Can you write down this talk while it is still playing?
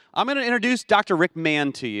I'm going to introduce Dr. Rick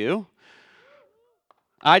Mann to you.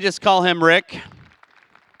 I just call him Rick.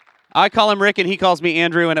 I call him Rick, and he calls me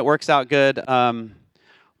Andrew, and it works out good.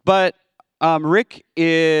 But Rick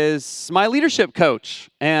is my leadership coach,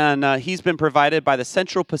 and he's been provided by the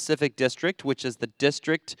Central Pacific District, which is the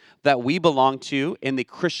district that we belong to in the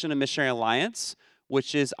Christian and Missionary Alliance,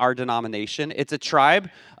 which is our denomination. It's a tribe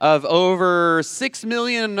of over 6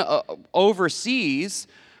 million overseas,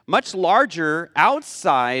 much larger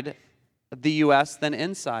outside the U.S. than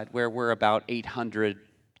inside, where we're about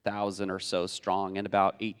 800,000 or so strong and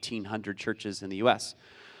about 1,800 churches in the U.S.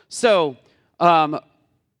 So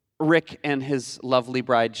Rick and his lovely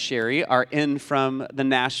bride, Sherry, are in from the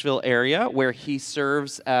Nashville area, where he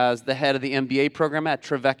serves as the head of the MBA program at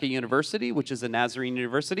Trevecca University, which is a Nazarene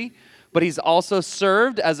university. But he's also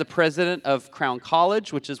served as a president of Crown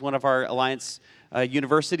College, which is one of our Alliance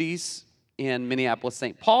universities in Minneapolis,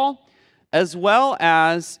 St. Paul, as well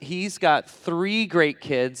as he's got 3 great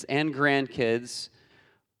kids and grandkids.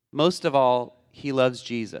 Most of all, he loves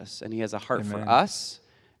Jesus, and he has a heart for us.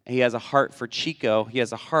 He has a heart for Chico. He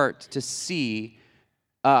has a heart to see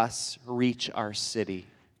us reach our city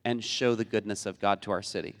and show the goodness of God to our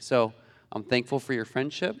city. So I'm thankful for your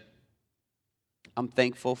friendship. I'm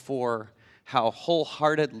thankful for how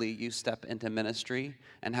wholeheartedly you step into ministry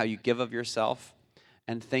and how you give of yourself.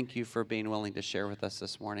 And thank you for being willing to share with us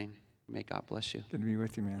this morning. May God bless you. Good to be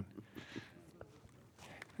with you, man.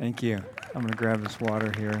 Thank you. I'm going to grab this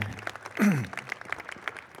water here.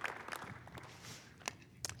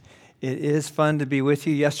 It is fun to be with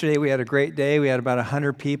you. Yesterday we had a great day. We had about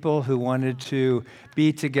 100 people who wanted to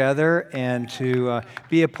be together and to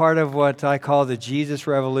be a part of what I call the Jesus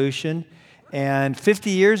Revolution. And 50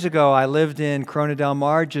 years ago, I lived in Corona Del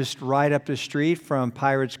Mar, just right up the street from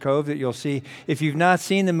Pirates Cove that you'll see. If you've not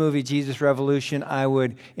seen the movie Jesus Revolution, I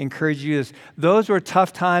would encourage you to. Those were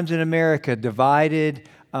tough times in America, divided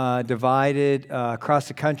across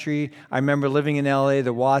the country. I remember living in LA,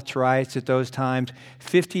 the Watts riots at those times.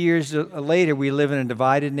 50 years later, we live in a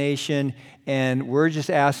divided nation, and we're just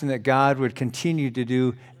asking that God would continue to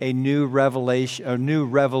do a new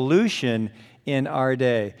revolution in our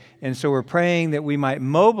day. And so we're praying that we might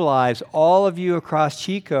mobilize all of you across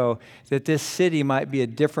Chico, that this city might be a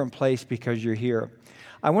different place because you're here.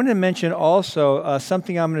 I want to mention also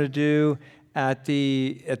something I'm going to do at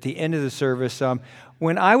the end of the service.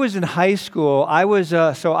 When I was in high school, I was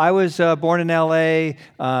born in L.A.,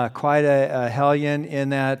 quite a hellion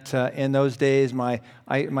in those days. My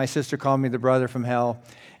sister called me the brother from hell,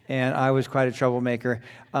 and I was quite a troublemaker.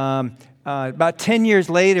 About 10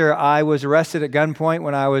 years later, I was arrested at gunpoint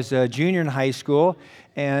when I was a junior in high school,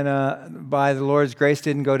 and by the Lord's grace,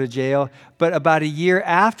 didn't go to jail. But about a year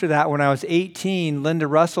after that, when I was 18, Linda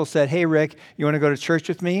Russell said, "Hey, Rick, you want to go to church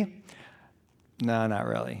with me?" No, not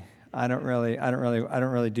really. I don't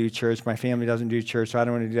really do church. My family doesn't do church, so I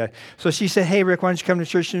don't want to do that. So she said, "Hey, Rick, why don't you come to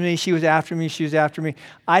church with me?" She was after me.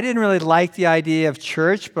 I didn't really like the idea of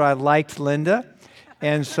church, but I liked Linda.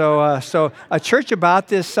 And so a church about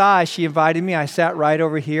this size, she invited me. I sat right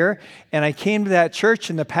over here, and I came to that church,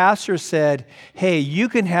 and the pastor said, "Hey, you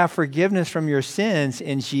can have forgiveness from your sins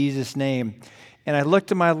in Jesus' name." And I looked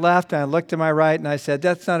to my left, and I looked to my right, and I said,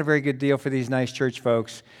 "That's not a very good deal for these nice church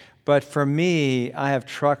folks. But for me, I have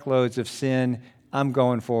truckloads of sin. I'm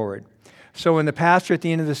going forward." So when the pastor at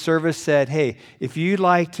the end of the service said, "Hey, if you'd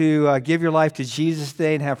like to give your life to Jesus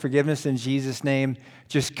today and have forgiveness in Jesus' name,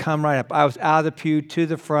 just come right up." I was out of the pew to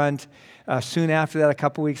the front. Soon after that, a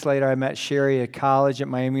couple weeks later, I met Sherry at college at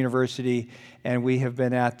Miami University, and we have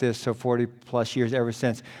been at this 40 plus years ever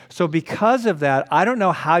since. So because of that, I don't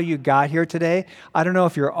know how you got here today. I don't know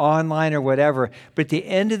if you're online or whatever, but at the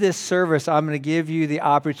end of this service, I'm going to give you the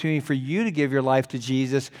opportunity for you to give your life to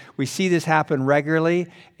Jesus. We see this happen regularly,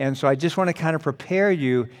 and so I just want to kind of prepare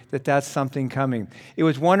you that that's something coming. It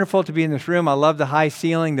was wonderful to be in this room. I love the high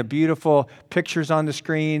ceiling, the beautiful pictures on the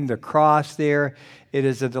screen, the cross there. It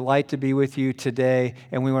is a delight to be with you today,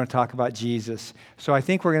 and we want to talk about Jesus. So I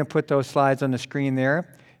think we're going to put those slides on the screen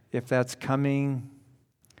there, if that's coming.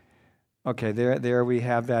 Okay, there we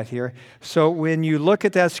have that here. So when you look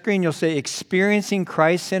at that screen, you'll say, "Experiencing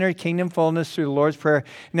Christ-Centered Kingdom Fullness Through the Lord's Prayer."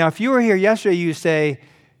 Now, if you were here yesterday, you say,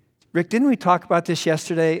 "Rick, didn't we talk about this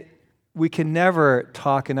yesterday?" We can never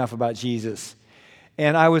talk enough about Jesus.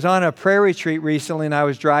 And I was on a prayer retreat recently, and I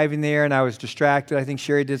was driving there, and I was distracted. I think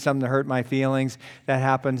Sherry did something to hurt my feelings. That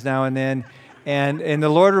happens now and then. And the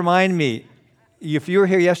Lord reminded me, if you were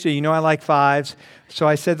here yesterday, you know I like fives. So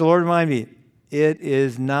I said, the Lord reminded me, it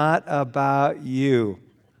is not about you.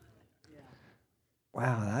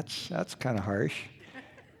 Wow, that's kind of harsh.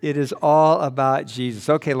 It is all about Jesus.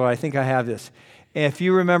 Okay, Lord, I think I have this. If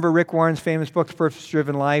you remember Rick Warren's famous book,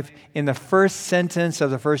 Purpose-Driven Life, in the first sentence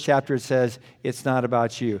of the first chapter, it says, it's not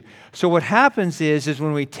about you. So what happens is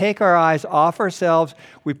when we take our eyes off ourselves,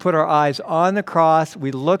 we put our eyes on the cross,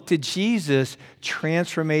 we look to Jesus,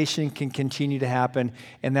 transformation can continue to happen,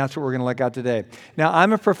 and that's what we're going to look at today. Now,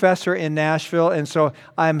 I'm a professor in Nashville, and so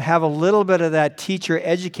I have a little bit of that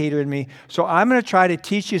teacher-educator in me, so I'm going to try to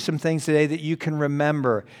teach you some things today that you can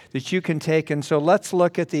remember, that you can take. And so let's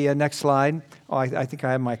look at the next slide. Oh, I think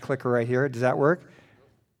I have my clicker right here. Does that work?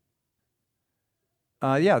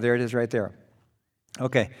 Yeah, there it is right there.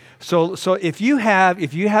 Okay, so if you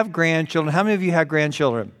have grandchildren, how many of you have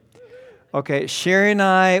grandchildren? Okay, Sherry and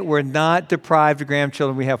I were not deprived of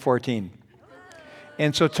grandchildren. We have 14.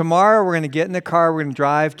 And so tomorrow we're going to get in the car. We're going to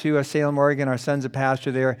drive to Salem, Oregon. Our son's a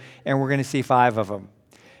pastor there, and we're going to see 5 of them.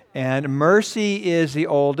 And Mercy is the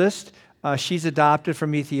oldest. She's adopted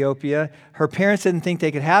from Ethiopia. Her parents didn't think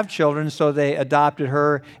they could have children, so they adopted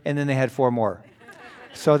her, and then they had 4 more.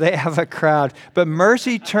 So they have a crowd. But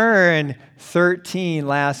Mercy turned 13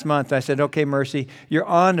 last month. I said, okay, Mercy, you're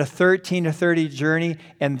on a 13 to 30 journey,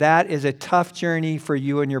 and that is a tough journey for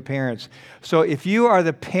you and your parents. So if you are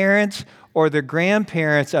the parents or the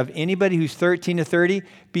grandparents of anybody who's 13 to 30,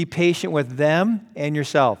 be patient with them and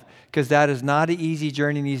yourself, because that is not an easy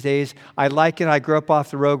journey these days. I like it. I grew up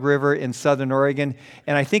off the Rogue River in southern Oregon,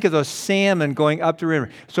 and I think of those salmon going up the river.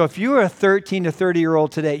 So if you are a 13 to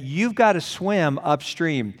 30-year-old today, you've got to swim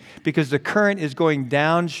upstream because the current is going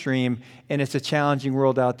downstream, and it's a challenging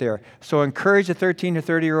world out there. So encourage the 13 to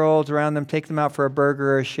 30-year-olds around them. Take them out for a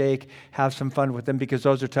burger or a shake. Have some fun with them because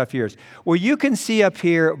those are tough years. Well, you can see up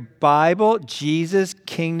here, Bible, Jesus,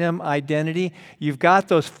 kingdom, identity. You've got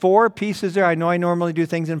those 4 pieces there. I know I normally do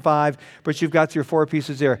things in 5, but you've got your 4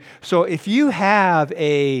 pieces there. So if you have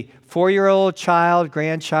a 4-year-old child,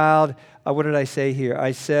 grandchild, what did I say here?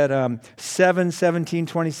 I said 7, 17,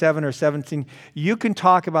 27, or 17. You can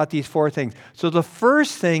talk about these 4 things. So the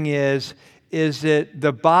first thing is that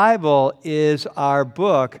the Bible is our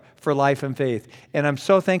book for life and faith. And I'm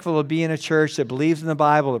so thankful to be in a church that believes in the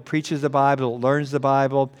Bible, that preaches the Bible, that learns the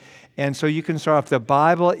Bible. And so you can start off, the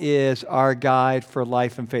Bible is our guide for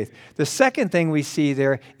life and faith. The second thing we see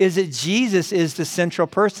there is that Jesus is the central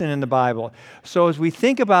person in the Bible. So as we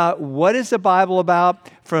think about what is the Bible about,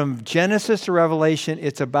 from Genesis to Revelation,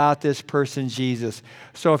 it's about this person, Jesus.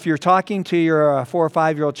 So if you're talking to your 4 or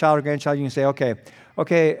 5-year-old child or grandchild, you can say,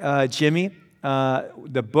 okay, Jimmy,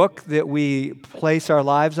 the book that we place our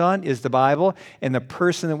lives on is the Bible, and the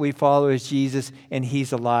person that we follow is Jesus, and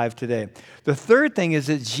he's alive today. The third thing is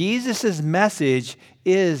that Jesus' message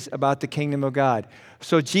is about the kingdom of God.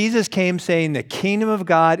 So Jesus came saying the kingdom of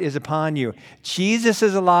God is upon you. Jesus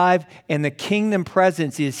is alive, and the kingdom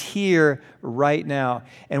presence is here right now.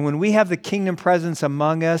 And when we have the kingdom presence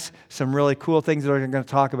among us, some really cool things that we're going to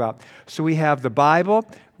talk about. So we have the Bible,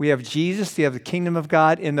 we have Jesus, we have the kingdom of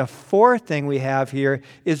God, and the fourth thing we have here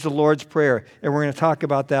is the Lord's Prayer. And we're going to talk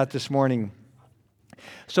about that this morning.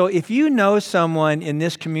 So if you know someone in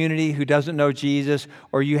this community who doesn't know Jesus,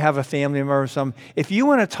 or you have a family member or something, if you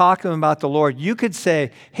want to talk to them about the Lord, you could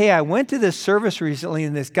say, hey, I went to this service recently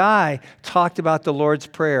and this guy talked about the Lord's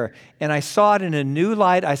Prayer, and I saw it in a new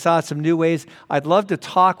light. I saw it some new ways. I'd love to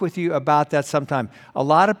talk with you about that sometime. A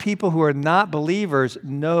lot of people who are not believers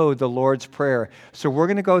know the Lord's Prayer. So we're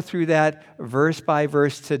going to go through that verse by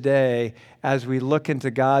verse today as we look into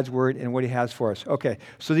God's Word and what He has for us. Okay,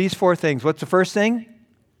 so these 4 things. What's the first thing?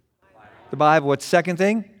 The Bible. What's the second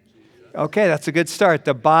thing? Okay, that's a good start.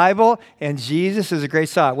 The Bible and Jesus is a great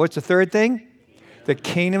start. What's the third thing? The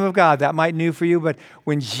kingdom of God. That might be new for you, but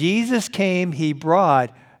when Jesus came, He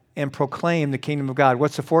brought and proclaimed the kingdom of God.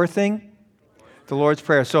 What's the fourth thing? The Lord's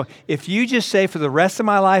Prayer. So if you just say, for the rest of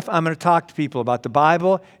my life, I'm going to talk to people about the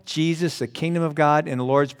Bible, Jesus, the kingdom of God, and the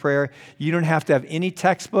Lord's Prayer. You don't have to have any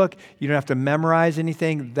textbook. You don't have to memorize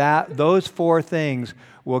anything. Those 4 things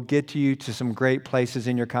will get you to some great places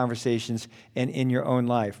in your conversations and in your own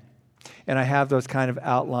life. And I have those kind of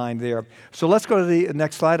outlined there. So let's go to the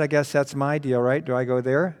next slide. I guess that's my deal, right? Do I go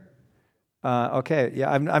there? Okay,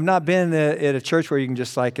 yeah, I've not been at a church where you can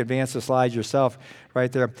just like advance the slides yourself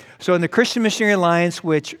right there. So in the Christian Missionary Alliance,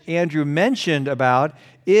 which Andrew mentioned about,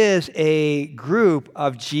 is a group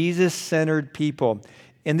of Jesus-centered people.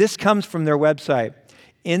 And this comes from their website.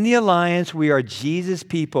 In the Alliance, we are Jesus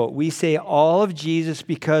people. We say all of Jesus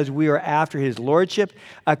because we are after His Lordship,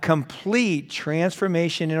 a complete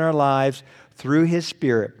transformation in our lives through His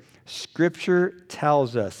Spirit. Scripture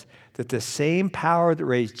tells us that the same power that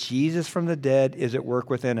raised Jesus from the dead is at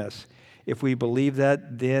work within us. If we believe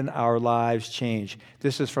that, then our lives change.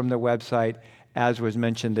 This is from the website, as was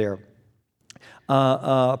mentioned there.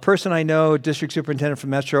 A person I know, district superintendent from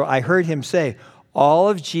Metro, I heard him say, all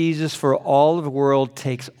of Jesus for all of the world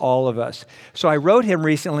takes all of us. So I wrote him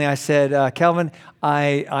recently. I said, Calvin,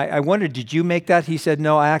 I wondered, did you make that? He said,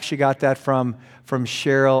 no, I actually got that from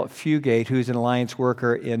Cheryl Fugate, who's an alliance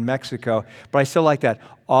worker in Mexico. But I still like that.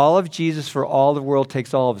 All of Jesus for all the world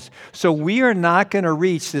takes all of us. So we are not going to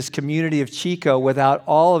reach this community of Chico without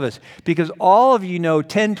all of us, because all of you know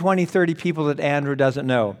 10, 20, 30 people that Andrew doesn't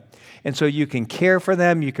know. And so you can care for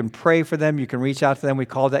them, you can pray for them, you can reach out to them. We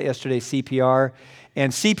called that yesterday CPR.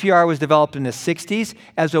 And CPR was developed in the 60s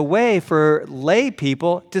as a way for lay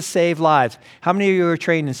people to save lives. How many of you are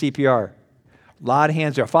trained in CPR? A lot of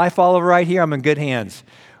hands there. If I fall over right here, I'm in good hands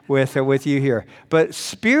with you here. But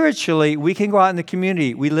spiritually, we can go out in the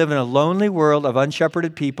community. We live in a lonely world of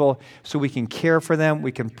unshepherded people, so we can care for them,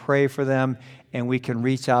 we can pray for them, and we can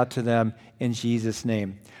reach out to them in Jesus'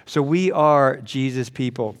 name. So we are Jesus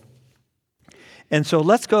people. And so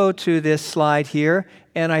let's go to this slide here.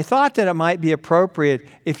 And I thought that it might be appropriate,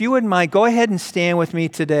 if you wouldn't mind, go ahead and stand with me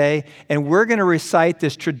today, and we're going to recite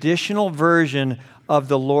this traditional version of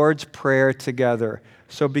the Lord's Prayer together.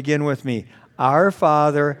 So begin with me. Our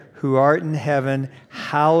Father, who art in heaven,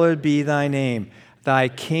 hallowed be thy name. Thy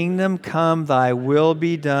kingdom come, thy will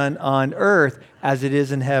be done on earth as it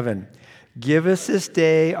is in heaven. Give us this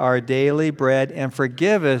day our daily bread, and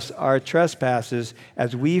forgive us our trespasses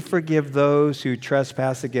as we forgive those who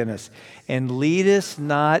trespass against us. And lead us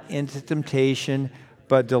not into temptation,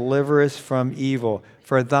 but deliver us from evil.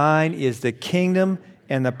 For thine is the kingdom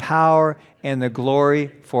and the power and the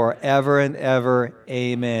glory forever and ever.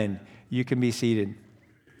 Amen. You can be seated.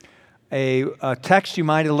 A text you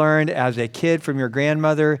might have learned as a kid from your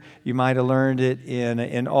grandmother. You might have learned it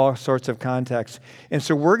in all sorts of contexts. And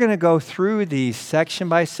so we're going to go through these section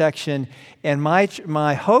by section. And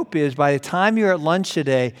my hope is by the time you're at lunch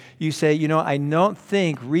today, you say, I don't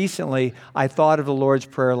think recently I thought of the Lord's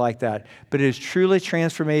Prayer like that. But it is truly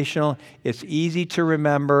transformational. It's easy to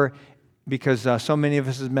remember, because so many of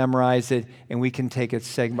us have memorized it, and we can take it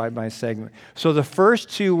segment by segment. So the first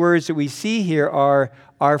two words that we see here are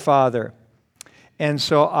our Father. And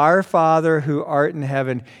so our Father who art in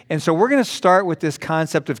heaven. And so we're going to start with this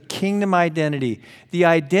concept of kingdom identity. The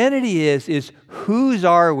identity is whose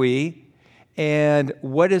are we? And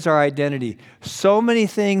what is our identity? So many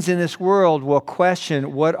things in this world will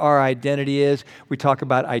question what our identity is. We talk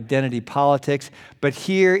about identity politics, but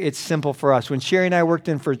here it's simple for us. When Sherry and I worked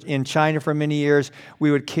in China for many years,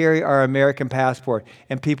 we would carry our American passport,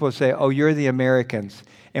 and people would say, oh, you're the Americans.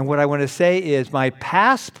 And what I want to say is my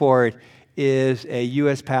passport is a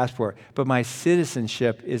U.S. passport, but my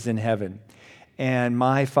citizenship is in heaven. And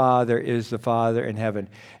my Father is the Father in heaven.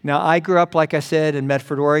 Now, I grew up, like I said, in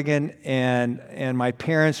Medford, Oregon, and my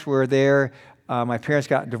parents were there. My parents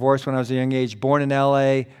got divorced when I was a young age, born in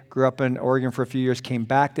L.A., grew up in Oregon for a few years, came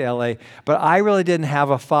back to L.A., but I really didn't have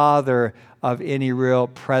a father of any real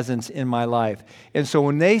presence in my life. And so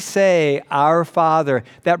when they say our Father,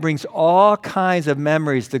 that brings all kinds of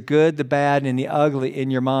memories, the good, the bad, and the ugly in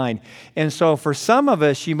your mind. And so for some of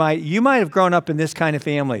us, you might have grown up in this kind of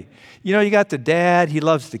family. You got the dad, he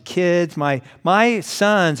loves the kids. My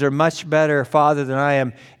sons are much better father than I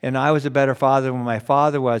am, and I was a better father than my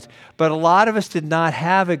father was. But a lot of us did not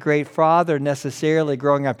have a great father necessarily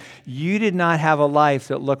growing up. You did not have a life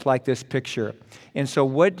that looked like this picture. And so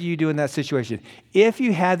what do you do in that situation? If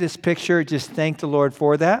you had this picture, just thank the Lord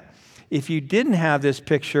for that. If you didn't have this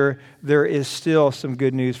picture, there is still some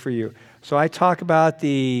good news for you. So I talk about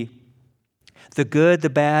the good, the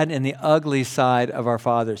bad, and the ugly side of our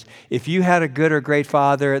fathers. If you had a good or great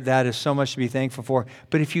father, that is so much to be thankful for.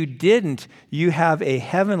 But if you didn't, you have a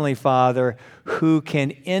heavenly Father who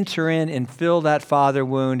can enter in and fill that father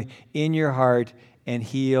wound in your heart and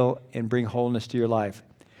heal and bring wholeness to your life.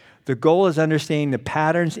 The goal is understanding the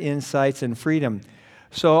patterns, insights, and freedom.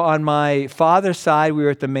 So on my father's side, we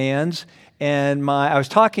were at the Manns, and I was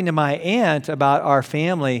talking to my aunt about our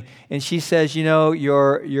family, and she says,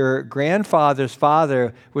 your grandfather's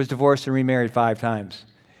father was divorced and remarried 5 times.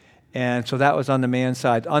 And so that was on the Mann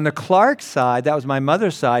side. On the Clark side, that was my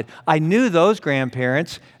mother's side, I knew those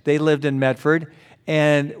grandparents. They lived in Medford.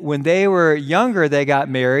 And when they were younger, they got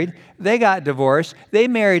married. They got divorced. They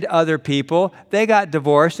married other people. They got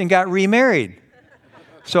divorced and got remarried.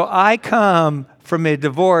 So I come from a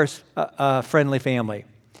divorce-friendly family.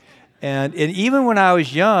 And even when I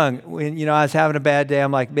was young, when I was having a bad day,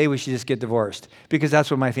 I'm like, maybe we should just get divorced, because that's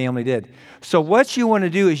what my family did. So what you want to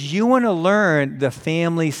do is you want to learn the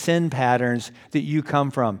family sin patterns that you come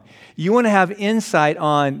from. You want to have insight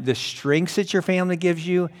on the strengths that your family gives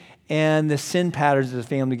you and the sin patterns that the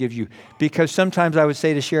family gives you. Because sometimes I would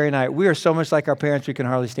say to Sherry and I, we are so much like our parents, we can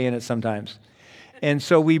hardly stand it sometimes. And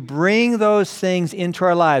so we bring those things into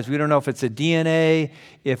our lives. We don't know if it's the DNA,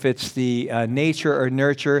 if it's the nature or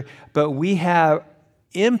nurture, but we have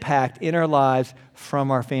impact in our lives from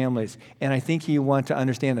our families. And I think you want to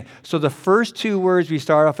understand that. So the first two words we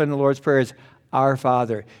start off in the Lord's Prayer is our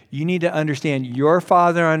Father. You need to understand your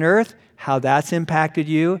Father on earth, how that's impacted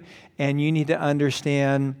you, and you need to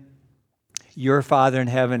understand your Father in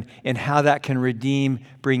heaven and how that can redeem,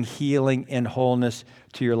 bring healing and wholeness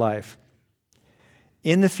to your life.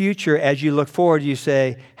 In the future, as you look forward, you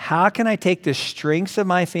say, how can I take the strengths of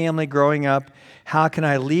my family growing up? How can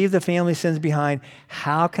I leave the family sins behind?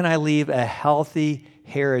 How can I leave a healthy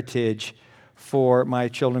heritage for my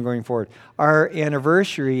children going forward? Our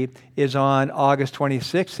anniversary is on August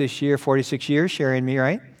 26th this year, 46 years, Sherry and me,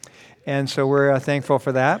 right? And so we're thankful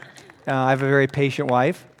for that. I have a very patient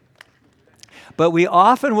wife. But we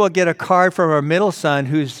often will get a card from our middle son,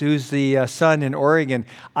 who's the son in Oregon.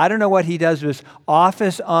 I don't know what he does with his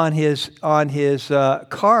office on his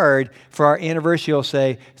card for our anniversary. He'll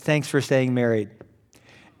say, "Thanks for staying married,"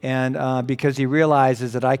 and because he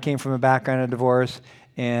realizes that I came from a background of divorce,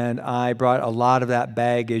 and I brought a lot of that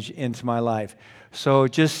baggage into my life. So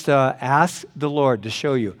just ask the Lord to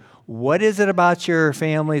show you. What is it about your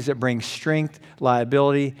families that brings strength,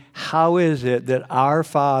 liability? How is it that our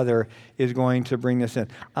Father is going to bring this in?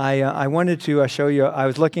 I wanted to show you, I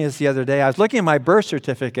was looking at this the other day. I was looking at my birth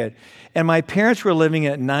certificate, and my parents were living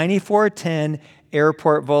at 9410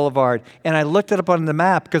 Airport Boulevard. And I looked it up on the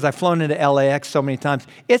map because I've flown into LAX so many times.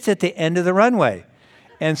 It's at the end of the runway.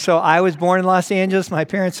 And so I was born in Los Angeles. My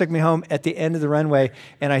parents took me home at the end of the runway,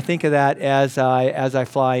 and I think of that as I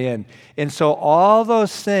fly in. And so all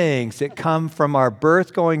those things that come from our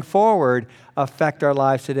birth going forward affect our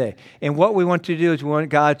lives today. And what we want to do is we want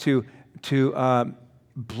God to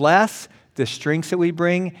bless the strengths that we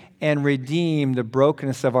bring and redeem the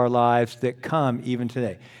brokenness of our lives that come even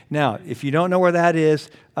today. Now, if you don't know where that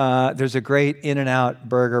is, there's a great In-N-Out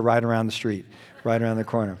burger right around the street, right around the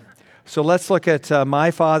corner. So let's look at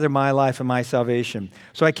my father, my life, and my salvation.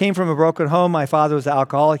 So I came from a broken home. My father was an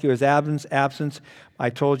alcoholic. He was absent. I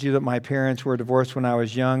told you that my parents were divorced when I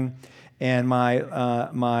was young, and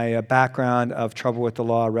my background of trouble with the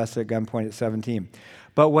law, arrested at gunpoint at 17.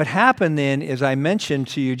 But what happened then is I mentioned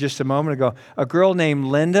to you just a moment ago, a girl named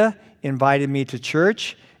Linda invited me to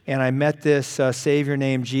church, and I met this Savior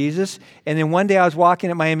named Jesus. And then one day I was walking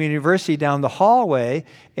at Miami University down the hallway,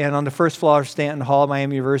 and on the first floor of Stanton Hall,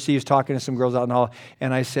 Miami University, he was talking to some girls out in the hall.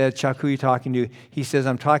 And I said, "Chuck, who are you talking to?" He says,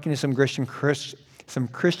 "I'm talking to some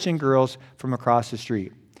Christian girls from across the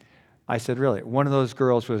street." I said, "Really?" One of those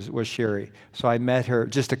girls was Sherry. So I met her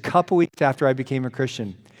just a couple weeks after I became a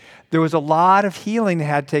Christian. There was a lot of healing that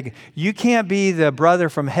had taken. You can't be the brother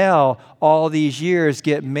from hell all these years,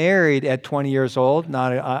 get married at 20 years old,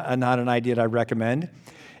 not an idea that I recommend,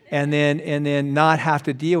 and then not have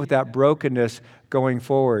to deal with that brokenness going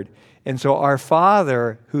forward. And so our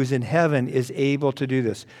Father who's in heaven is able to do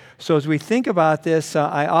this. So as we think about this,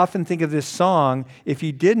 I often think of this song, If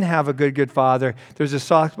You Didn't Have a Good Father. There's a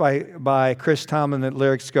song by Chris Tomlin that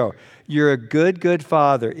lyrics go, "You're a good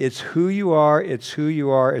Father. It's who you are, it's who you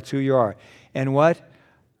are, it's who you are. And what?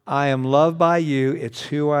 I am loved by you. It's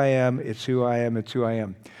who I am, it's who I am, it's who I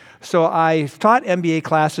am." So I've taught MBA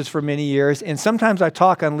classes for many years, and sometimes I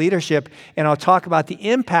talk on leadership, and I'll talk about the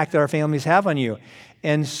impact that our families have on you.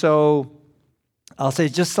 And so I'll say,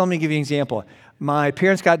 just let me give you an example. My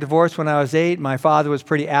parents got divorced when I was 8. My father was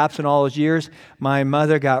pretty absent all those years. My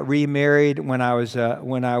mother got remarried when I was a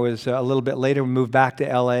little bit later. We moved back to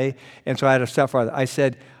LA, and so I had a stepfather. I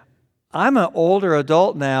said, I'm an older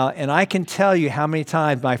adult now, and I can tell you how many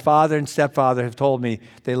times my father and stepfather have told me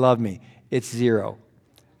they love me. It's 0.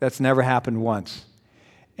 That's never happened once.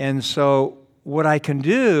 And so what I can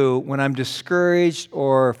do when I'm discouraged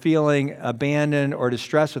or feeling abandoned or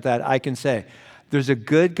distressed with that, I can say, there's a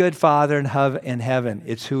good Father in heaven.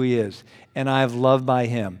 It's who he is. And I'm loved by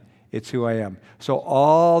him. It's who I am. So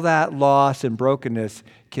all that loss and brokenness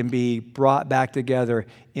can be brought back together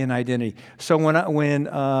in identity. So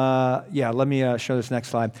let me show this next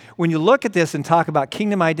slide. When you look at this and talk about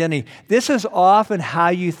kingdom identity, this is often how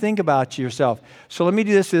you think about yourself. So let me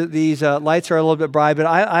do this. These lights are a little bit bright, but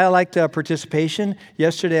I liked participation.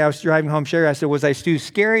 Yesterday I was driving home, Sherry, I said, was I too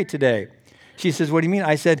scary today? She says, what do you mean?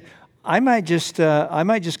 I said, I might just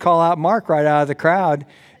call out Mark right out of the crowd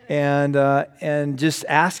and just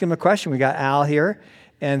ask him a question. We got Al here,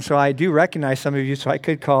 and so I do recognize some of you, so I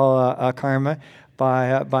could call Karma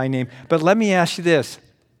by name. But let me ask you this.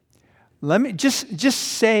 Let me just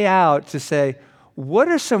say, What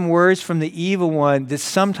are some words from the evil one that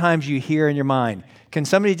sometimes you hear in your mind? Can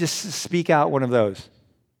somebody just speak out one of those?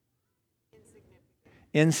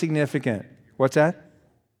 Insignificant. What's that?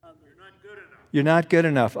 You're not good enough. You're not good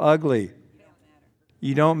enough. Ugly.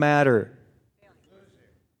 You don't matter.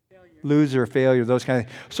 Loser, failure, those kind of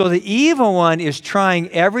things. So the evil one is trying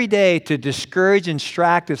every day to discourage and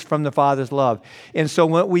distract us from the Father's love. And so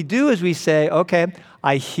what we do is we say, okay,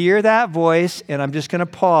 I hear that voice and I'm just going to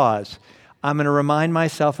pause. I'm going to remind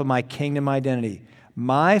myself of my kingdom identity.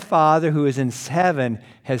 My Father who is in heaven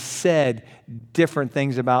has said different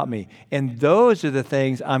things about me. And those are the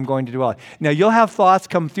things I'm going to dwell on. Now, you'll have thoughts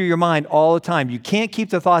come through your mind all the time. You can't keep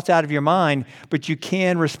the thoughts out of your mind, but you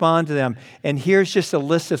can respond to them. And here's just a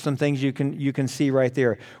list of some things you can see right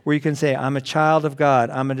there, where you can say, I'm a child of God.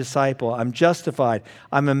 I'm a disciple. I'm justified.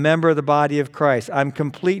 I'm a member of the body of Christ. I'm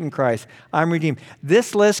complete in Christ. I'm redeemed.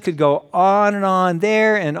 This list could go on and on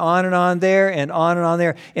there and on and on there and on and on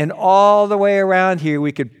there. And all the way around here,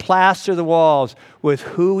 we could plaster the walls with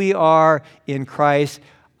who we are in Christ,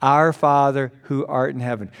 our Father who art in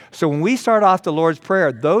heaven. So when we start off the Lord's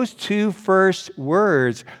Prayer, those two first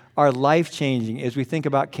words are life-changing as we think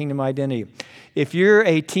about kingdom identity. If you're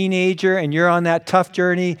a teenager and you're on that tough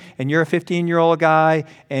journey and you're a 15-year-old guy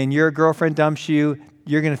and your girlfriend dumps you,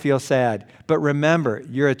 you're going to feel sad. But remember,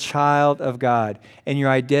 you're a child of God and your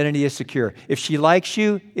identity is secure. If she likes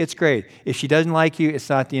you, it's great. If she doesn't like you, it's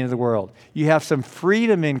not the end of the world. You have some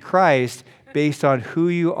freedom in Christ based on who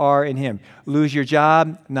you are in Him. Lose your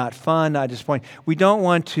job, not fun, not disappointing. We don't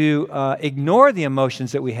want to ignore the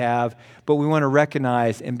emotions that we have, but we want to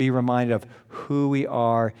recognize and be reminded of who we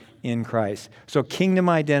are in Christ. So kingdom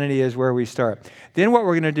identity is where we start. Then what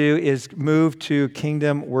we're going to do is move to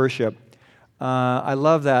kingdom worship. I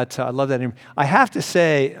love that. I love that. I have to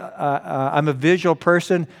say, I'm a visual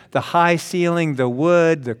person. The high ceiling, the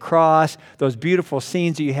wood, the cross, those beautiful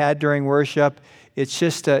scenes that you had during worship, it's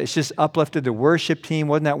just uplifted the worship team.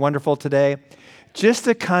 Wasn't that wonderful today? Just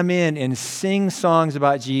to come in and sing songs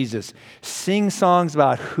about Jesus, sing songs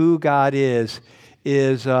about who God is a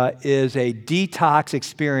detox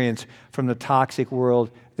experience from the toxic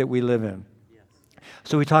world that we live in. Yes.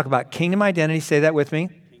 So we talk about kingdom identity. Say that with me.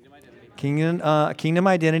 Kingdom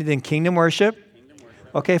identity, then kingdom worship.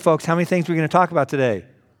 Okay, folks, how many things are we going to talk about today?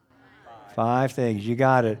 5 things. You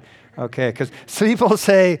got it. Okay, because people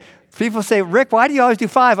say, Rick, why do you always do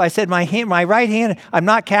 5? I said, my right hand, I'm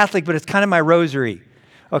not Catholic, but it's kind of my rosary.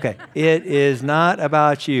 Okay, it is not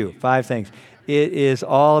about you. 5 things. It is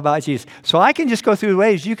all about Jesus. So I can just go through the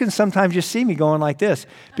ways. You can sometimes just see me going like this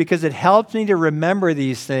because it helps me to remember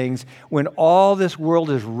these things when all this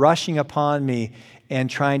world is rushing upon me and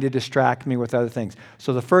trying to distract me with other things.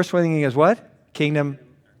 So the first one thing is what? Kingdom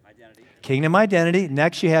identity. Kingdom identity.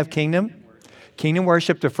 Next you have kingdom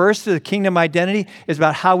worship. The first of the kingdom identity is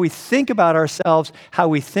about how we think about ourselves, how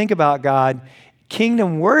we think about God.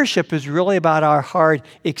 Kingdom worship is really about our heart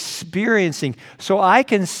experiencing. So I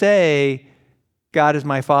can say, God is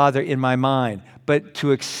my Father in my mind, but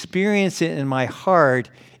to experience it in my heart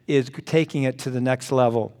is taking it to the next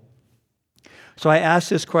level. So I asked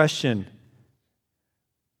this question.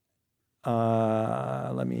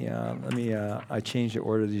 I changed the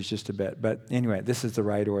order of these just a bit. But anyway, this is the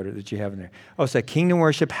right order that you have in there. Oh, so kingdom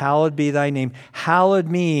worship, hallowed be thy name. Hallowed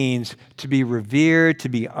means to be revered, to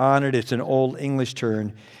be honored. It's an old English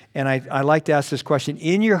term. And I like to ask this question.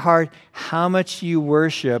 In your heart, how much do you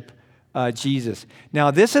worship Jesus?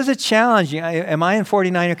 Now, this is a challenge. Am I in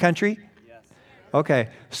 49er country? Yes. Okay.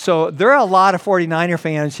 So there are a lot of 49er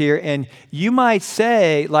fans here. And you might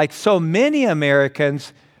say, like so many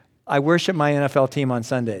Americans, I worship my NFL team on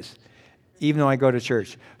Sundays, even though I go to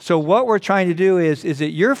church. So what we're trying to do is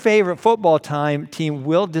that your favorite football team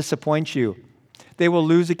will disappoint you. They will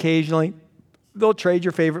lose occasionally. They'll trade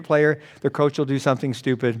your favorite player. Their coach will do something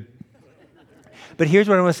stupid. But here's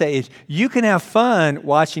what I want to say is you can have fun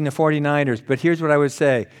watching the 49ers, but here's what I would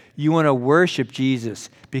say. You want to worship Jesus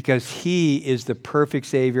because He is the perfect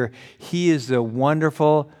Savior. He is the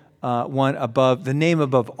wonderful one above, the name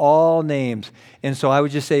above all names. And so I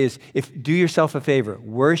would just say do yourself a favor.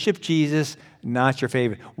 Worship Jesus, not your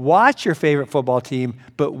favorite. Watch your favorite football team,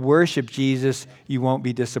 but worship Jesus. You won't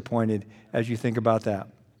be disappointed as you think about that.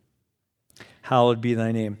 Hallowed be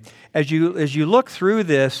thy name. As you look through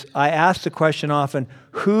this, I ask the question often,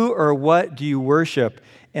 who or what do you worship?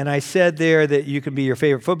 And I said there that you can be your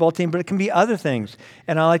favorite football team, but it can be other things.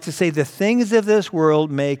 And I like to say the things of this world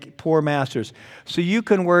make poor masters. So you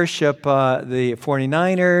can worship the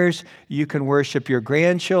 49ers. You can worship your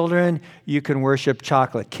grandchildren. You can worship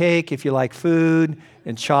chocolate cake if you like food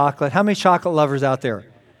and chocolate. How many chocolate lovers out there?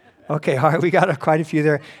 Okay, all right, we got quite a few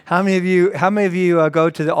there. How many of you go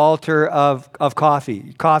to the altar of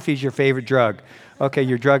coffee? Coffee is your favorite drug. Okay,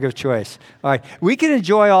 your drug of choice. All right, we can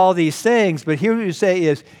enjoy all these things, but here what you say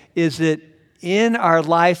is that in our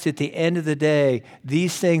lives at the end of the day,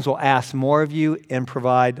 these things will ask more of you and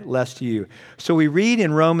provide less to you. So we read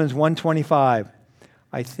in Romans 1:25.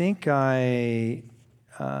 I think I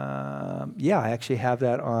actually have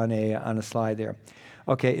that on a slide there.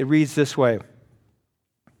 Okay, it reads this way.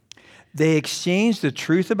 They exchanged the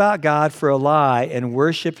truth about God for a lie and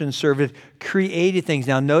worshiped and served created things.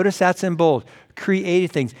 Now notice that's in bold.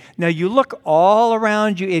 Created things. Now you look all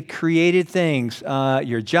around you at created things.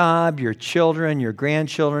 Your job, your children, your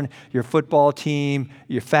grandchildren, your football team,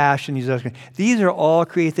 your fashion. These are all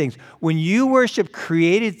created things. When you worship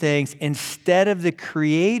created things instead of the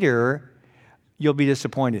Creator, you'll be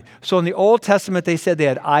disappointed. So in the Old Testament, they said they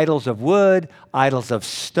had idols of wood, idols of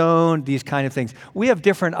stone, these kind of things. We have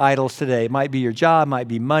different idols today. It might be your job, might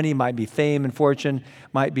be money, might be fame and fortune,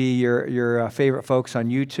 might be your favorite folks on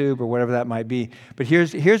YouTube or whatever that might be. But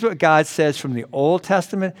here's what God says from the Old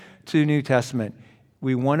Testament to the New Testament.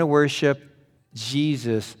 We want to worship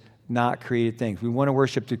Jesus, not created things. We want to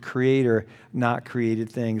worship the Creator, not created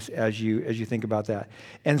things, as you think about that.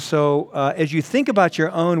 And so as you think about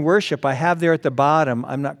your own worship, I have there at the bottom,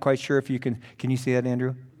 I'm not quite sure if you can you see that,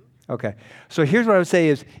 Andrew? Okay. So here's what I would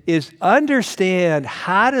say is understand,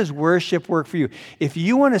 how does worship work for you? If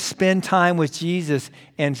you want to spend time with Jesus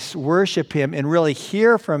and worship Him and really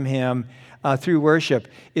hear from Him, through worship.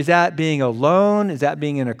 Is that being alone? Is that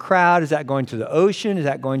being in a crowd? Is that going to the ocean? Is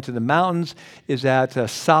that going to the mountains? Is that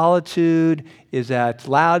solitude? Is that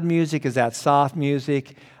loud music? Is that soft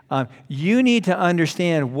music? You need to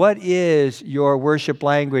understand what is your worship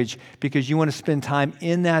language, because you want to spend time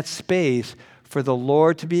in that space for the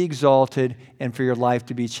Lord to be exalted and for your life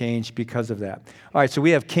to be changed because of that. All right, so we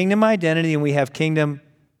have kingdom identity and we have kingdom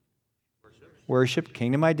worship,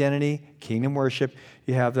 kingdom identity, kingdom worship.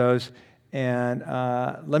 You have those. And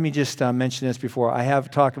let me just mention this before. I have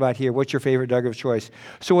talked about here, what's your favorite drug of choice?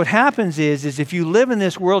 So what happens is if you live in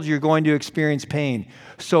this world, you're going to experience pain.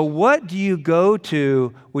 So what do you go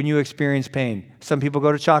to when you experience pain? Some people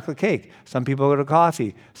go to chocolate cake. Some people go to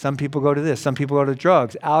coffee. Some people go to this. Some people go to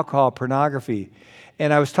drugs, alcohol, pornography.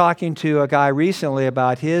 And I was talking to a guy recently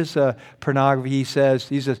about his pornography. He says,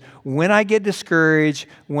 when I get discouraged,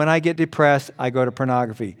 when I get depressed, I go to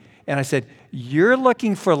pornography. And I said, you're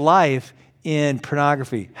looking for life in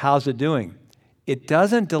pornography. How's it doing? It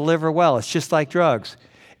doesn't deliver well. It's just like drugs.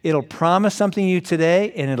 It'll promise something to you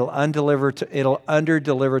today, and it'll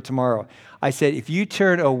underdeliver tomorrow. I said, if you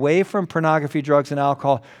turn away from pornography, drugs, and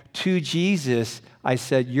alcohol to Jesus, I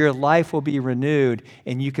said, your life will be renewed,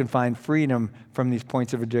 and you can find freedom from these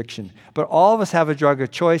points of addiction. But all of us have a drug of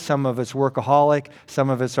choice. Some of us workaholic. Some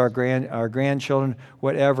of us our grandchildren,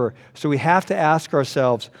 whatever. So we have to ask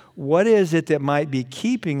ourselves, what is it that might be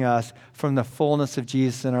keeping us from the fullness of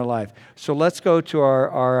Jesus in our life? So let's go to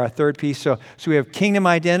our third piece. So we have kingdom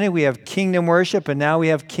identity, we have kingdom worship, and now we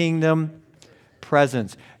have kingdom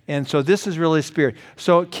presence. And so this is really spirit.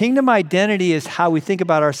 So kingdom identity is how we think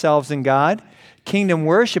about ourselves in God. Kingdom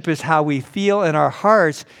worship is how we feel in our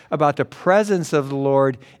hearts about the presence of the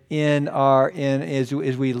Lord as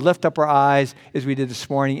we lift up our eyes, as we did this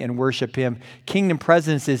morning, and worship Him. Kingdom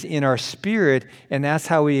presence is in our spirit, and that's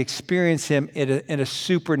how we experience Him at a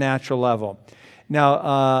supernatural level.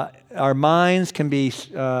 Now, our minds can be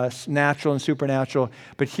natural and supernatural,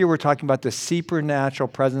 but here we're talking about the supernatural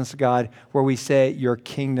presence of God, where we say, your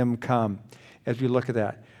kingdom come, as we look at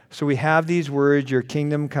that. So we have these words, your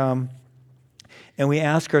kingdom come, and we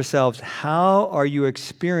ask ourselves, how are you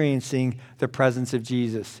experiencing the presence of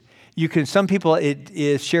Jesus? Some people,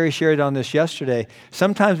 Sherry shared on this yesterday,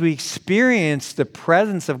 sometimes we experience the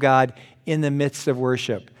presence of God in the midst of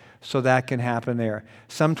worship. So that can happen there.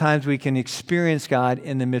 Sometimes we can experience God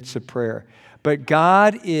in the midst of prayer. But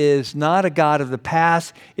God is not a God of the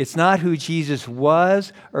past. It's not who Jesus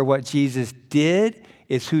was or what Jesus did.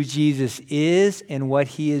 It's who Jesus is and what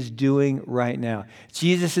He is doing right now.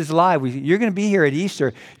 Jesus is alive. You're going to be here at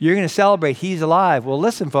Easter. You're going to celebrate He's alive. Well,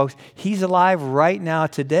 listen, folks, He's alive right now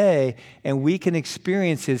today, and we can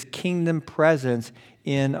experience His kingdom presence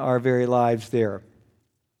in our very lives there.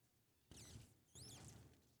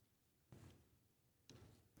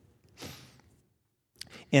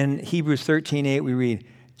 In Hebrews 13:8, we read,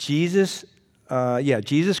 Jesus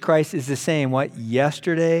Christ is the same,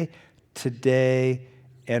 yesterday, today,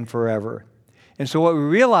 and forever. And so what we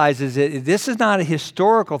realize is that this is not a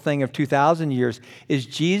historical thing of 2,000 years.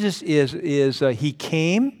 Jesus He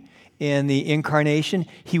came in the incarnation.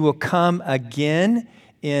 He will come again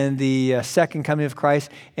in the second coming of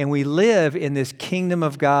Christ, and we live in this kingdom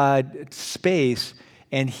of God space,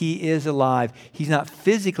 and he is alive. He's not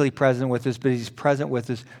physically present with us, but he's present with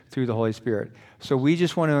us through the Holy Spirit. So we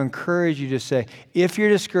just want to encourage you to say, if you're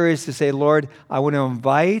discouraged, to say, Lord, I want to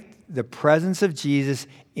invite the presence of Jesus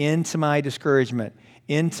into my discouragement,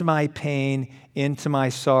 into my pain, into my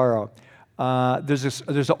sorrow. There's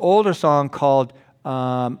an older song called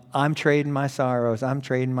I'm trading my sorrows, I'm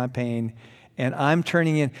trading my pain, and I'm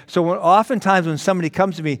turning in. So oftentimes when somebody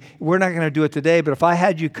comes to me, we're not going to do it today, but if I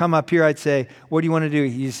had you come up here, I'd say, what do you want to do?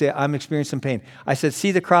 You say, I'm experiencing pain. I said,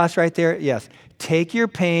 see the cross right there? Yes. Take your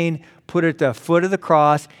pain, put it at the foot of the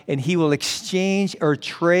cross, and he will exchange or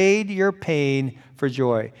trade your pain for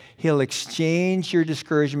joy. He'll exchange your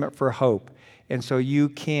discouragement for hope. And so you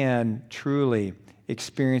can truly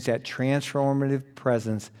experience that transformative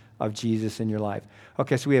presence of Jesus in your life.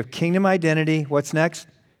 Okay, so we have kingdom identity. What's next?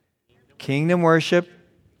 Kingdom worship,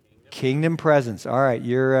 kingdom presence. All right,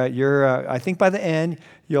 I think by the end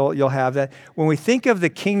you'll have that. When we think of the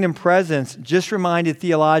kingdom presence, just reminded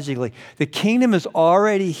theologically, the kingdom is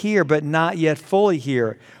already here, but not yet fully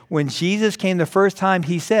here. When Jesus came the first time,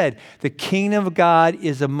 he said, the kingdom of God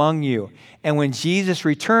is among you. And when Jesus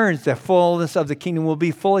returns, the fullness of the kingdom will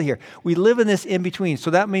be fully here. We live in this in-between.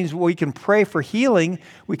 So that means we can pray for healing.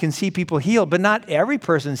 We can see people healed, but not every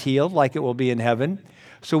person's healed like it will be in heaven.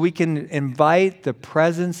 So we can invite the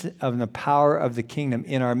presence of the power of the kingdom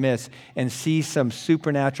in our midst and see some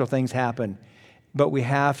supernatural things happen. But we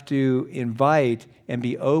have to invite and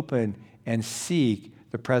be open and seek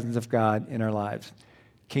the presence of God in our lives.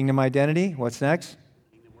 Kingdom identity, what's next?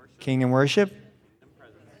 Kingdom worship.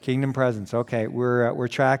 Kingdom presence. Okay, we're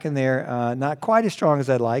tracking there. Not quite as strong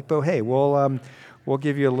as I'd like, but hey, we'll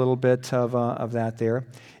give you a little bit of that there.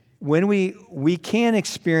 When we can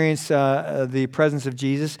experience the presence of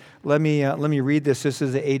Jesus, let me read this. This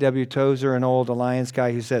is the A.W. Tozer, an old Alliance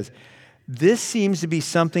guy, who says, this seems to be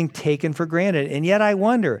something taken for granted, and yet I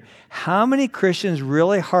wonder how many Christians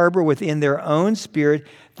really harbor within their own spirit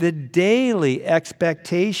the daily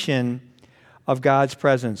expectation of God's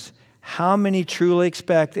presence. How many truly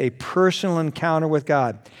expect a personal encounter with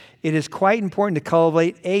God? It is quite important to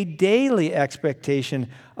cultivate a daily expectation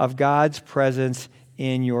of God's presence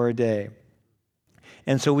in your day.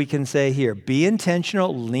 And so we can say here, be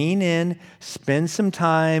intentional, lean in, spend some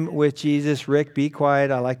time with Jesus. Rick, be quiet.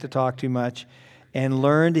 I like to talk too much. And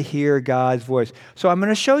learn to hear God's voice. So I'm going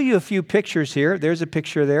to show you a few pictures here. There's a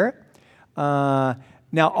picture there.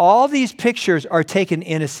 Now, all these pictures are taken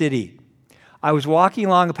in a city. I was walking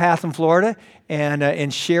along a path in Florida,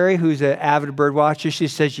 and Sherry, who's an avid bird watcher, she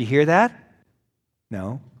says, you hear that?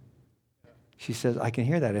 No. She says, I can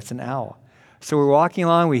hear that. It's an owl. So we're walking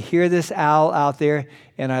along, we hear this owl out there,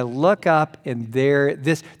 and I look up, and there,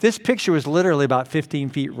 this picture was literally about 15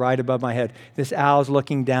 feet right above my head. This owl's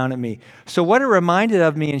looking down at me. So what it reminded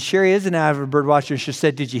of me, and Sherry is an avid bird watcher, she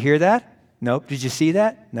said, did you hear that? Nope. Did you see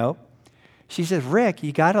that? Nope. She says, Rick,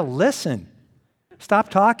 you got to listen. Stop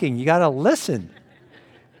talking. You got to listen.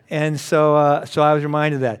 And so I was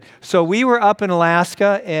reminded of that. So we were up in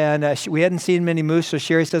Alaska, and we hadn't seen many moose, so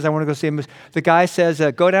Sherry says, I want to go see a moose. The guy says,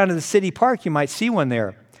 go down to the city park. You might see one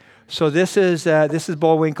there. So this is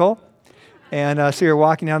Bullwinkle. And so you're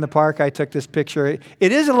walking down the park. I took this picture.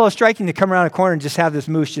 It is a little striking to come around a corner and just have this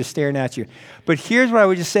moose just staring at you. But here's what I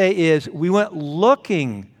would just say is we went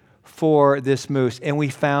looking for this moose, and we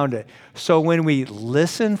found it. So when we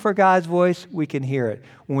listen for God's voice, we can hear it.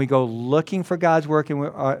 When we go looking for God's work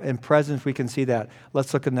and presence, we can see that.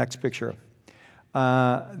 Let's look at the next picture.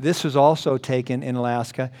 This was also taken in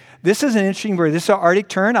Alaska. This is an interesting bird. This is an Arctic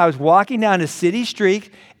tern. I was walking down a city street,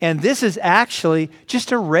 and this is actually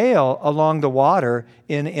just a rail along the water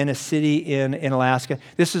in a city in Alaska.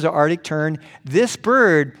 This is an Arctic tern. This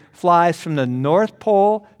bird flies from the North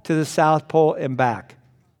Pole to the South Pole and back,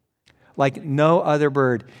 like no other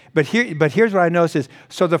bird. But here's what I noticed is,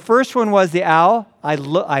 so the first one was the owl.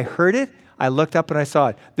 I heard it. I looked up and I saw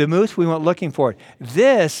it. The moose, we went looking for it.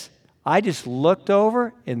 This, I just looked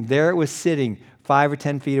over, and there it was sitting 5 or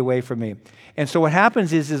 10 feet away from me. And so what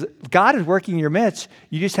happens is God is working in your midst.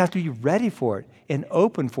 You just have to be ready for it and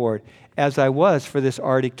open for it, as I was for this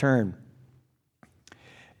Arctic tern.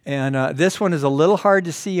 And this one is a little hard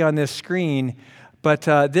to see on this screen, but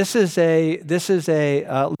this is a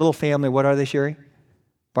little family. What are they, Sherry?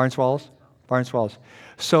 Barn swallows? Barn swallows.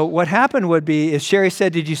 So what happened would be, if Sherry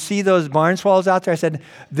said, did you see those barn swallows out there? I said,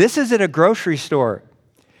 this is at a grocery store.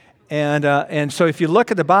 And so if you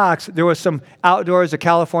look at the box, there was some outdoors of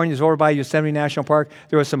California, over by Yosemite National Park.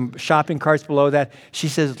 There was some shopping carts below that. She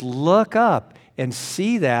says, look up and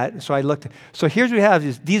see that. So I looked. So here's what we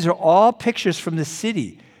have. These are all pictures from the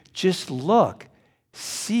city. Just look,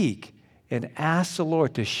 seek, and ask the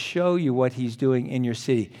Lord to show you what he's doing in your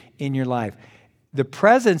city, in your life. The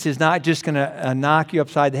presence is not just going to knock you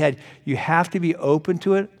upside the head. You have to be open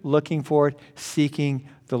to it, looking for it, seeking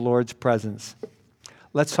the Lord's presence.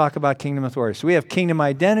 Let's talk about kingdom authority. So we have kingdom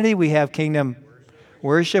identity, we have kingdom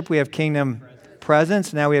worship, we have kingdom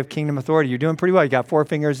presence, now we have kingdom authority. You're doing pretty well. You got 4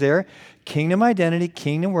 fingers there. Kingdom identity,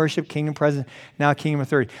 kingdom worship, kingdom presence, now kingdom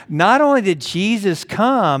authority. Not only did Jesus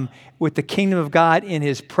come with the kingdom of God in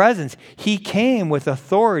his presence, he came with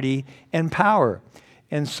authority and power.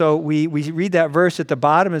 And so we read that verse at the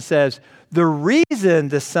bottom. It says, the reason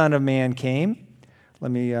the Son of Man came,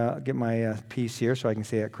 let me get my piece here so I can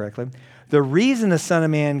say it correctly. The reason the Son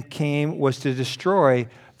of Man came was to destroy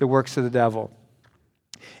the works of the devil.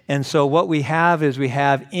 And so what we have is we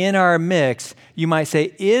have in our mix, you might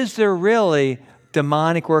say, is there really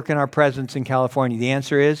demonic work in our presence in California? The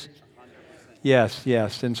answer is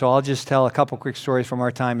yes. And so I'll just tell a couple quick stories from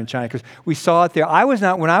our time in China because we saw it there.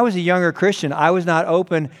 When I was a younger Christian, I was not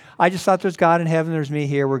open. I just thought there's God in heaven, there's me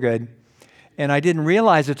here, we're good. And I didn't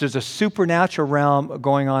realize that there's a supernatural realm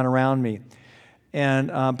going on around me. And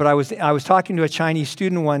but I was talking to a Chinese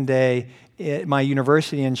student one day at my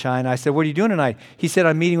university in China. I said, what are you doing tonight? He said,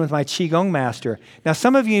 I'm meeting with my Qigong master. Now,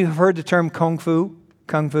 some of you have heard the term Kung Fu.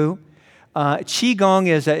 Qigong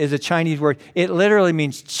is a Chinese word. It literally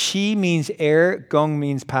means Qi means air, Gong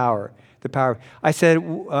means power, the power. I said,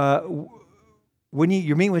 when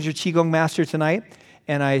you're meeting with your Qigong master tonight?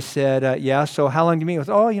 And I said, yeah, so how long do you meet with?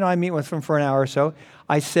 Oh, I meet with him for an hour or so.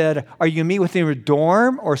 I said, are you going to meet with him in a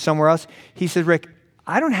dorm or somewhere else? He said, Rick,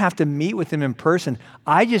 I don't have to meet with him in person.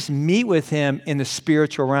 I just meet with him in the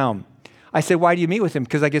spiritual realm. I said, why do you meet with him?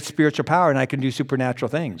 Because I get spiritual power and I can do supernatural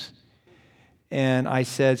things. And I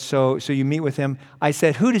said, so you meet with him? I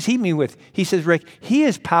said, who does he meet with? He says, Rick, he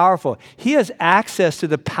is powerful. He has access to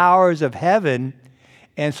the powers of heaven,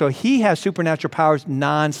 and so he has supernatural powers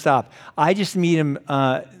nonstop. I just meet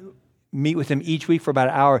with him each week for about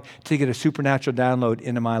an hour to get a supernatural download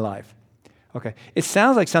into my life. Okay, it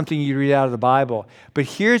sounds like something you read out of the Bible, but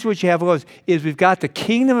here's what you have is we've got the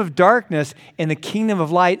kingdom of darkness and the kingdom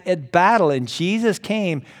of light at battle, and Jesus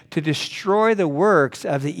came to destroy the works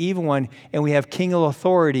of the evil one, and we have kingdom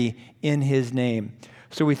authority in his name.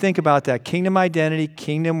 So we think about that: kingdom identity,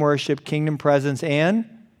 kingdom worship, kingdom presence, and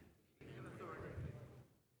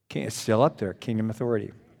it's still up there, kingdom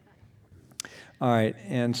authority. All right,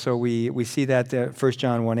 and so we see that 1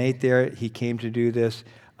 John 1:8 there. He came to do this.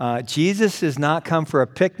 Jesus does not come for a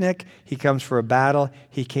picnic. He comes for a battle.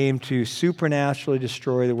 He came to supernaturally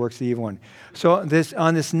destroy the works of the evil one. So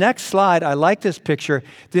on this next slide, I like this picture.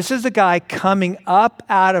 This is a guy coming up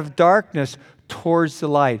out of darkness towards the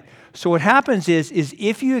light. So what happens is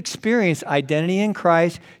if you experience identity in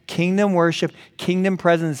Christ, kingdom worship, kingdom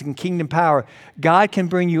presence, and kingdom power, God can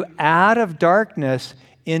bring you out of darkness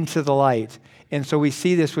into the light. And so we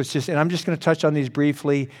see this and I'm just going to touch on these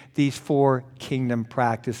briefly, these 4 kingdom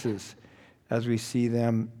practices as we see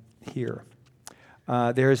them here.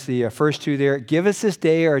 There's the first 2 there. Give us this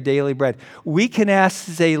day our daily bread. We can ask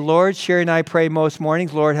to say, Lord, Sherry and I pray most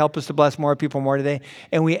mornings, Lord, help us to bless more people more today.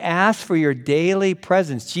 And we ask for your daily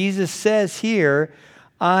presence. Jesus says here,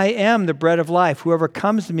 I am the bread of life. Whoever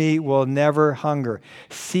comes to me will never hunger.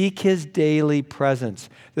 Seek his daily presence.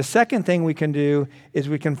 The second thing we can do is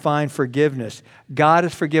we can find forgiveness. God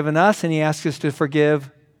has forgiven us, and he asks us to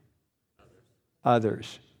forgive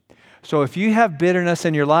others. So if you have bitterness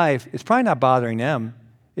in your life, it's probably not bothering them.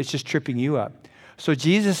 It's just tripping you up. So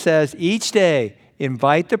Jesus says each day,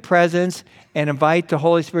 invite the presence and invite the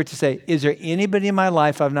Holy Spirit to say, is there anybody in my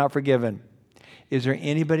life I've not forgiven? Is there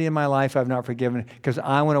anybody in my life I've not forgiven? Because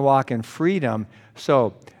I want to walk in freedom.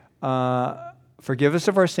 So forgive us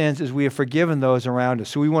of our sins as we have forgiven those around us.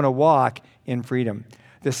 So we want to walk in freedom.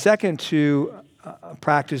 The second 2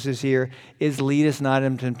 practices here is lead us not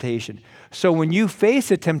into temptation. So when you face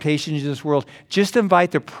the temptations in this world, just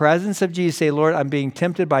invite the presence of Jesus. Say, Lord, I'm being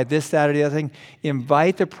tempted by this, that, or the other thing.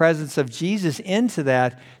 Invite the presence of Jesus into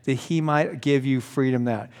that he might give you freedom.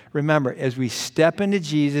 Remember, as we step into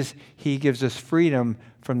Jesus, he gives us freedom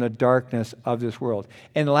from the darkness of this world.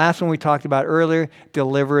 And the last one we talked about earlier,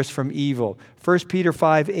 deliver us from evil. 1 Peter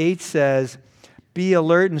 5:8 says, be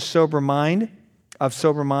alert and of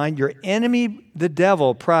sober mind. Your enemy, the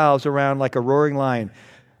devil, prowls around like a roaring lion,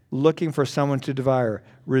 looking for someone to devour.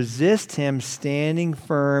 Resist him, standing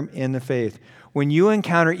firm in the faith. When you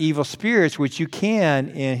encounter evil spirits, which you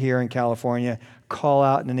can here in California, call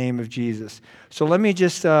out in the name of Jesus. So let me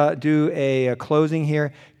just do a closing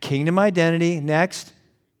here. Kingdom identity. Next.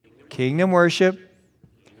 kingdom worship,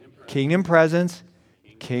 kingdom presence,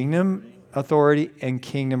 kingdom authority, and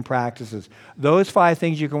kingdom practices. Those 5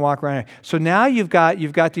 things you can walk around. So now you've got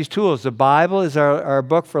these tools. The Bible is our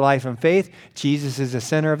book for life and faith. Jesus is the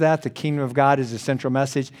center of that. The kingdom of God is the central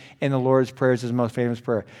message. And the Lord's Prayer is his most famous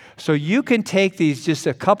prayer. So you can take these, just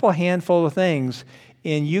a couple handful of things,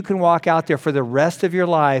 and you can walk out there for the rest of your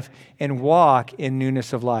life and walk in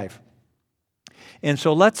newness of life. And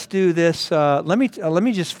so let's do this. Let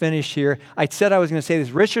me just finish here. I said I was going to say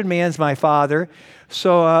this. Richard Mann's my father.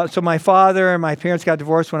 So my father and my parents got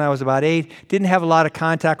divorced when I was about 8. Didn't have a lot of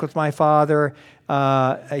contact with my father.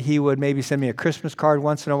 He would maybe send me a Christmas card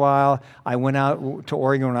once in a while. I went out to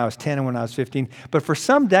Oregon when I was 10 and when I was 15. But for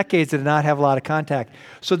some decades, I did not have a lot of contact.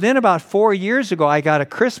 So then about 4 years ago, I got a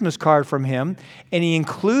Christmas card from him, and he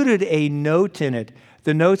included a note in it.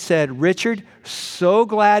 The note said, "Richard, so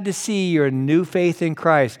glad to see your new faith in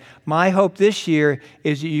Christ. My hope this year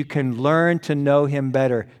is that you can learn to know him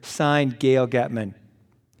better." Signed, Gail Getman.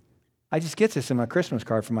 I just get this in my Christmas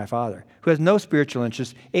card from my father, who has no spiritual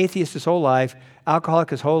interest, atheist his whole life, alcoholic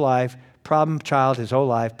his whole life, problem child his whole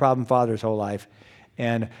life, problem father his whole life.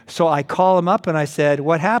 And so I call him up and I said,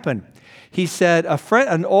 "What happened?" He said,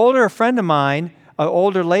 an older friend of mine, an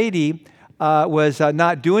older lady, was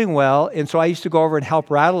not doing well, and so I used to go over and help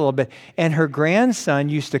her out a little bit. And her grandson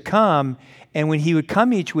used to come, and when he would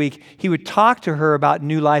come each week, he would talk to her about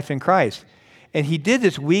new life in Christ. And he did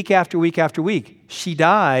this week after week after week. She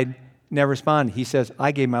died, never responded. He says,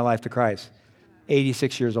 "I gave my life to Christ."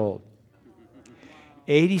 86 years old.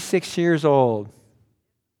 86 years old.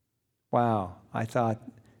 Wow. I thought,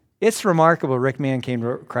 it's remarkable Rick Mann came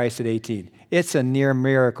to Christ at 18. It's a near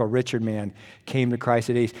miracle Richard Mann came to Christ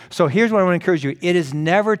at 18. So here's what I want to encourage you. It is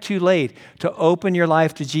never too late to open your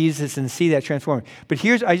life to Jesus and see that transform. But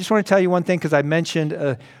I just want to tell you one thing, because I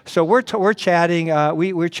mentioned, so we're chatting,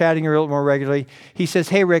 we're chatting a little more regularly. He says,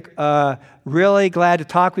 "Hey, Rick, really glad to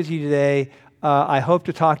talk with you today. I hope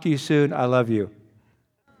to talk to you soon. I love you."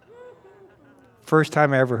 First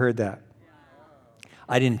time I ever heard that.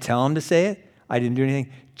 I didn't tell him to say it. I didn't do anything.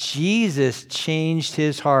 Jesus changed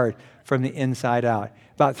his heart from the inside out.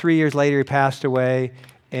 About 3 years later, he passed away,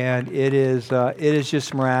 and it is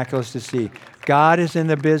just miraculous to see. God is in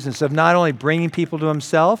the business of not only bringing people to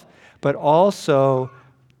himself, but also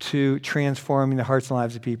to transforming the hearts and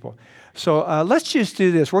lives of people. So let's just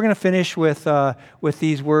do this. We're going to finish with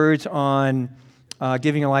these words on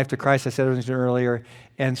giving a life to Christ. I said it earlier.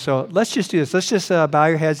 And so let's just do this. Let's just bow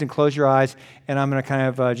your heads and close your eyes, and I'm going to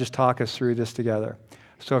kind of just talk us through this together.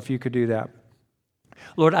 So if you could do that.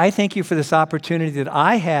 Lord, I thank you for this opportunity that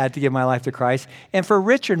I had to give my life to Christ, and for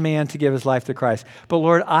Richard Mann to give his life to Christ. But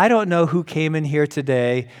Lord, I don't know who came in here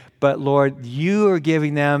today, but Lord, you are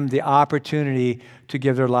giving them the opportunity to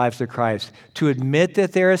give their lives to Christ, to admit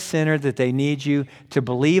that they're a sinner, that they need you, to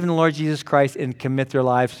believe in the Lord Jesus Christ and commit their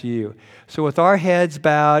lives to you. So with our heads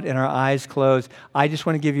bowed and our eyes closed, I just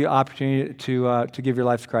want to give you an opportunity to give your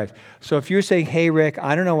life to Christ. So if you're saying, "Hey, Rick,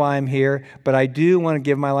 I don't know why I'm here, but I do want to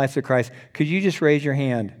give my life to Christ," could you just raise your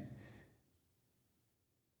hand?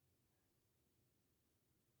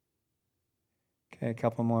 Okay, a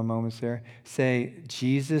couple more moments there. Say,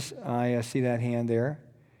 "Jesus," I see that hand there.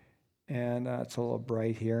 And it's a little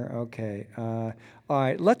bright here. Okay. All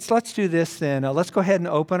right. Let's do this then. Let's go ahead and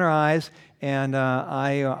open our eyes. And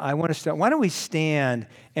I want to start. Why don't we stand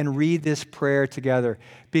and read this prayer together?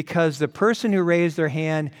 Because the person who raised their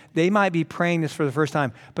hand, they might be praying this for the first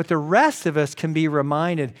time. But the rest of us can be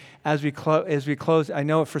reminded as we close. I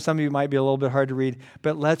know for some of you it might be a little bit hard to read,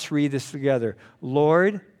 but let's read this together.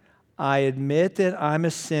 Lord, I admit that I'm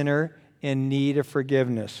a sinner in need of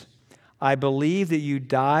forgiveness. I believe that you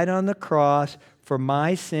died on the cross for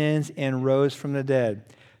my sins and rose from the dead.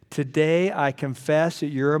 Today I confess that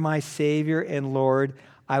you're my Savior and Lord.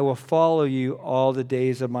 I will follow you all the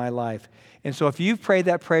days of my life. And so if you've prayed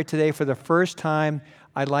that prayer today for the first time,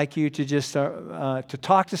 I'd like you to just to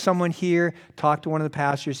talk to someone here, talk to one of the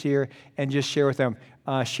pastors here, and just share with them.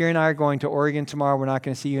 Sherry and I are going to Oregon tomorrow. We're not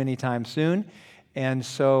going to see you anytime soon. And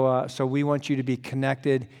so we want you to be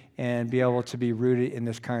connected and be able to be rooted in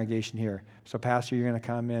this congregation here. So, Pastor, you're going to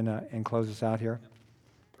come in and close us out here.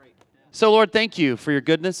 So, Lord, thank you for your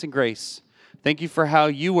goodness and grace. Thank you for how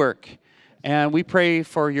you work. And we pray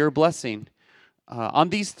for your blessing on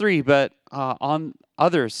these three, but on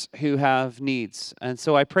others who have needs. And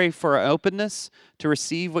so I pray for an openness to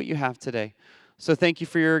receive what you have today. So thank you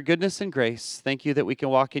for your goodness and grace. Thank you that we can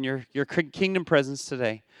walk in your kingdom presence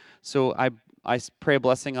today. So I pray a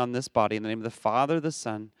blessing on this body in the name of the Father, the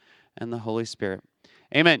Son, and the Holy Spirit.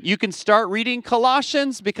 Amen. You can start reading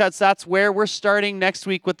Colossians because that's where we're starting next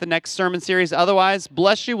week with the next sermon series. Otherwise,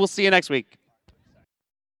 bless you. We'll see you next week.